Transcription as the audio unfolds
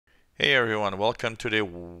Hey everyone, welcome to the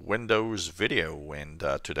Windows video, and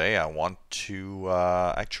today I want to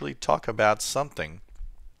actually talk about something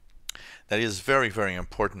that is very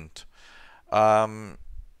important. Um,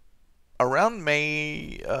 Around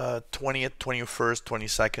May 20th, 21st,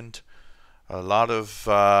 22nd, a lot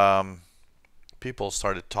of people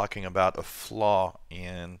started talking about a flaw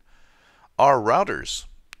in our routers.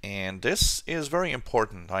 And this is very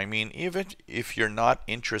important. I mean, even if you're not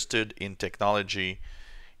interested in technology,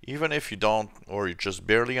 even if you don't or you just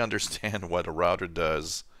barely understand what a router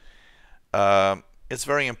does, it's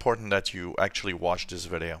very important that you actually watch this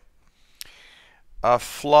video. A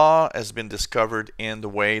flaw has been discovered in the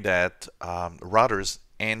way that routers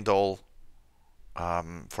handle,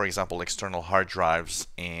 for example, external hard drives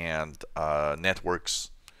and networks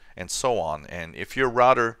and so on. And if your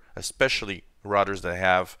router, especially routers that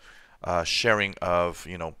have sharing of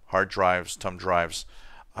hard drives, thumb drives,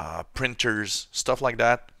 printers, stuff like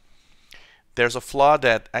that, there's a flaw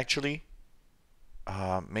that actually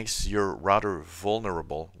makes your router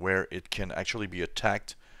vulnerable, where it can actually be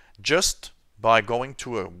attacked just by going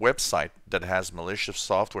to a website that has malicious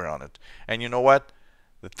software on it. And you know what?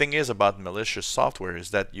 The thing is about malicious software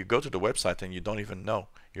is that you go to the website and you don't even know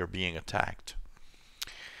you're being attacked.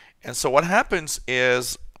 And so what happens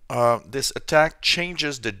is this attack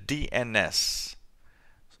changes the DNS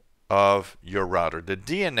of your router. The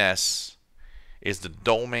DNS is the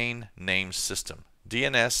domain name system.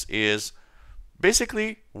 DNS is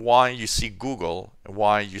basically why you see Google,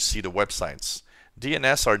 why you see the websites.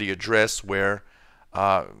 DNS are the address where,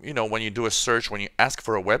 when you do a search, when you ask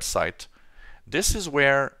for a website, this is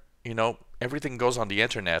where, everything goes on the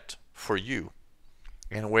internet for you,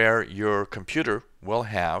 and where your computer will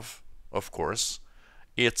have, of course,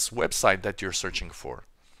 its website that you're searching for.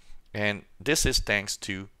 And this is thanks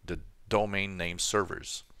to the domain name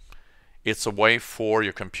servers. It's a way for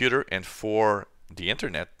your computer and for the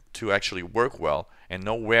internet to actually work well and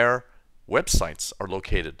know where websites are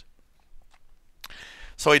located.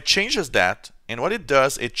 So it changes that, and what it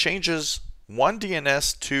does, it changes one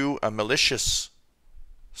DNS to a malicious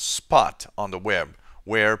spot on the web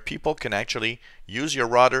where people can actually use your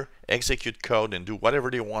router, execute code, and do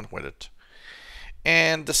whatever they want with it.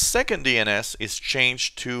 And the second DNS is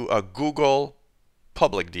changed to a Google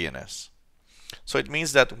public DNS. So it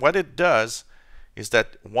means that what it does is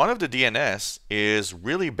that one of the DNS is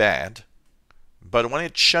really bad, but when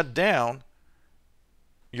it's shut down,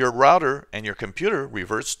 your router and your computer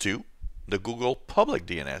reverts to the Google public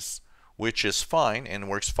DNS, which is fine and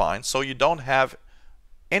works fine, so you don't have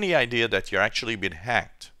any idea that you're actually being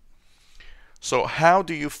hacked. So how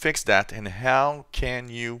do you fix that, and how can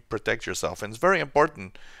you protect yourself? And it's very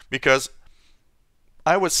important because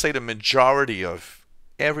I would say the majority of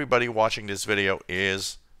everybody watching this video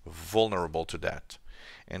is vulnerable to that.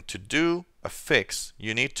 And to do a fix,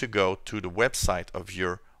 you need to go to the website of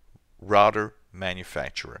your router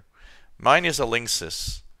manufacturer. Mine is a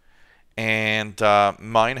Linksys, and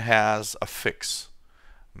mine has a fix.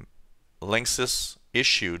 Linksys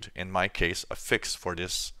issued, in my case, a fix for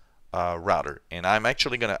this router, and I'm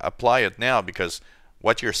actually going to apply it now because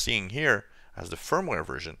what you're seeing here as the firmware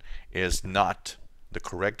version is not the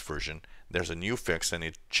correct version. There's a new fix, and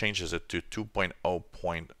it changes it to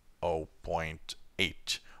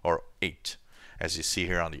 2.0.0.8 or 8, as you see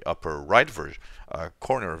here on the upper right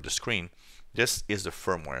corner of the screen. This is the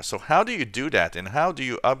firmware. So how do you do that, and how do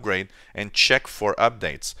you upgrade and check for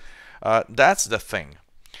updates? That's the thing.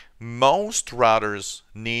 Most routers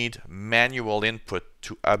need manual input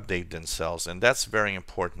to update themselves, and that's very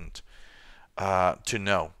important to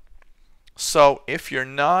know. So if you're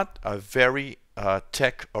not a very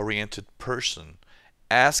tech-oriented person,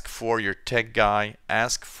 ask for your tech guy,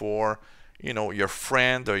 ask for your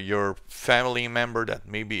friend or your family member that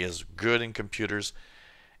maybe is good in computers,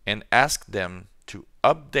 and ask them to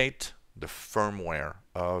update the firmware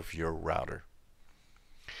of your router.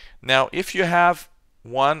 Now, if you have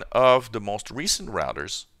one of the most recent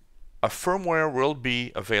routers, a firmware will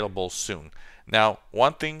be available soon. Now,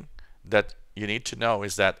 one thing that you need to know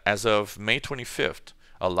is that as of May 25th,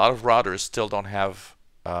 a lot of routers still don't have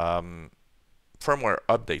firmware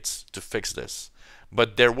updates to fix this,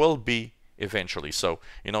 but there will be eventually. So,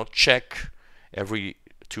 check every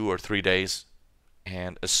 2 or 3 days,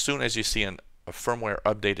 and as soon as you see a firmware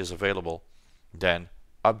update is available, then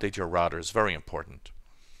update your router. Is very important.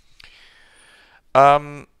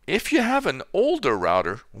 If you have an older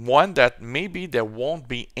router, one that maybe there won't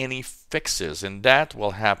be any fixes, and that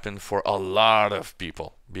will happen for a lot of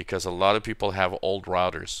people because a lot of people have old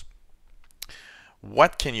routers.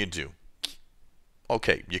 What can you do?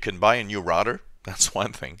 Okay, you can buy a new router, that's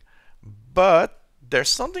one thing, but there's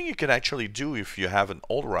something you can actually do if you have an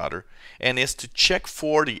old router, and is to check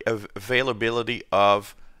for the availability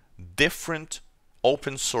of different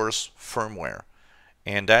open source firmware.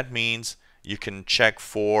 And that means you can check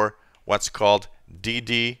for what's called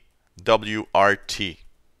DDWRT,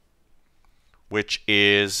 which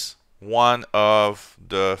is one of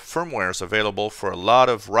the firmwares available for a lot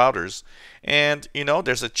of routers. And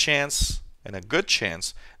there's a chance, and a good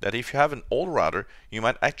chance, that if you have an old router, you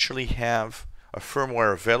might actually have a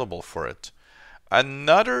firmware available for it.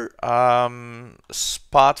 Another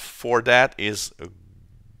spot for that is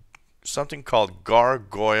something called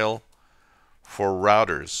Gargoyle for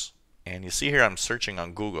routers. And you see here I'm searching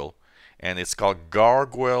on Google, and it's called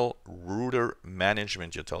Gargoyle Router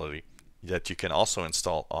Management Utility that you can also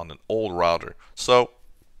install on an old router. So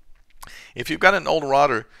if you've got an old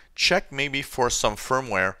router, check maybe for some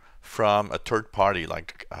firmware from a third party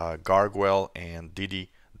like Gargoyle and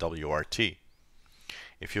DDWRT.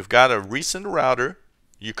 If you've got a recent router,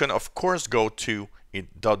 you can of course go to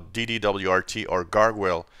DDWRT or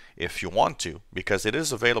Gargoyle if you want to, because it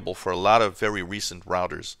is available for a lot of very recent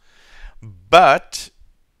routers. But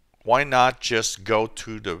why not just go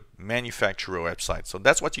to the manufacturer website? So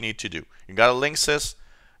that's what you need to do. You got a Linksys,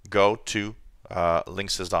 go to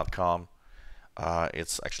linksys.com.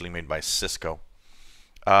 It's actually made by Cisco.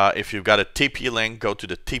 If you've got a TP-Link, go to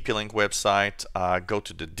the TP-Link website, go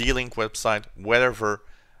to the D-Link website, whatever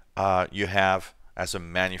you have as a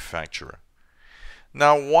manufacturer.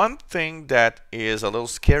 Now, one thing that is a little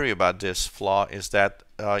scary about this flaw is that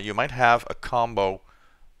you might have a combo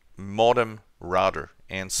modem router.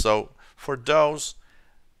 And so for those,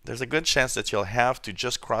 there's a good chance that you'll have to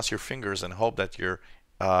just cross your fingers and hope that your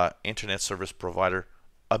internet service provider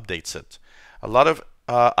updates it. A lot of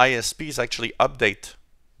ISPs actually update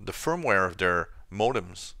the firmware of their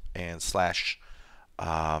modems and slash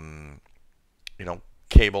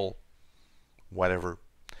cable, whatever,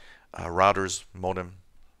 routers, modem,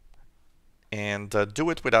 and do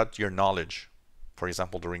it without your knowledge, for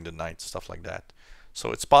example during the night, stuff like that.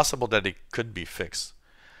 So it's possible that it could be fixed.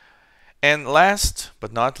 And last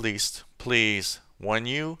but not least, please, when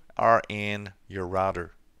you are in your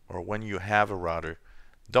router or when you have a router,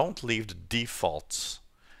 don't leave the defaults.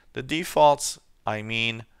 The defaults, I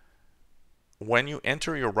mean, when you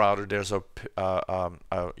enter your router, there's a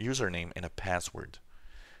username and a password.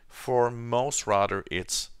 For most router,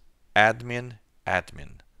 it's admin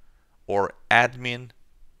or admin,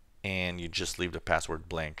 and you just leave the password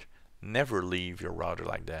blank. Never leave your router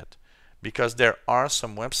like that, because there are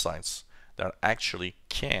some websites that actually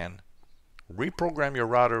can reprogram your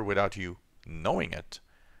router without you knowing it,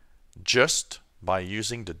 just by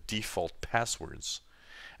using the default passwords.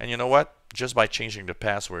 And you know what? Just by changing the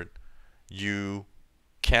password, you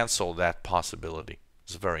cancel that possibility.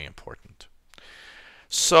 It's very important.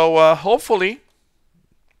 So hopefully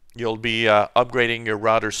you'll be upgrading your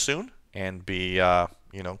router soon and be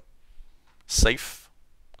safe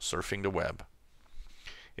surfing the web.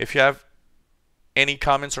 If you have any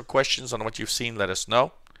comments or questions on what you've seen, let us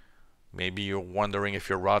know. Maybe you're wondering if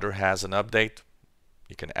your router has an update.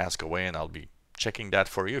 You can ask away and I'll be checking that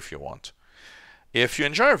for you if you want. If you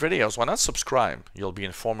enjoy our videos, why not subscribe? You'll be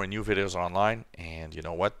informed when new videos are online, and you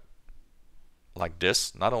know what? Like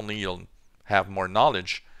this, not only you'll have more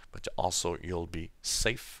knowledge, but also you'll be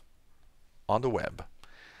safe on the web.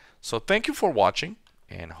 So thank you for watching,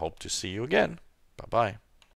 and hope to see you again. Bye-bye.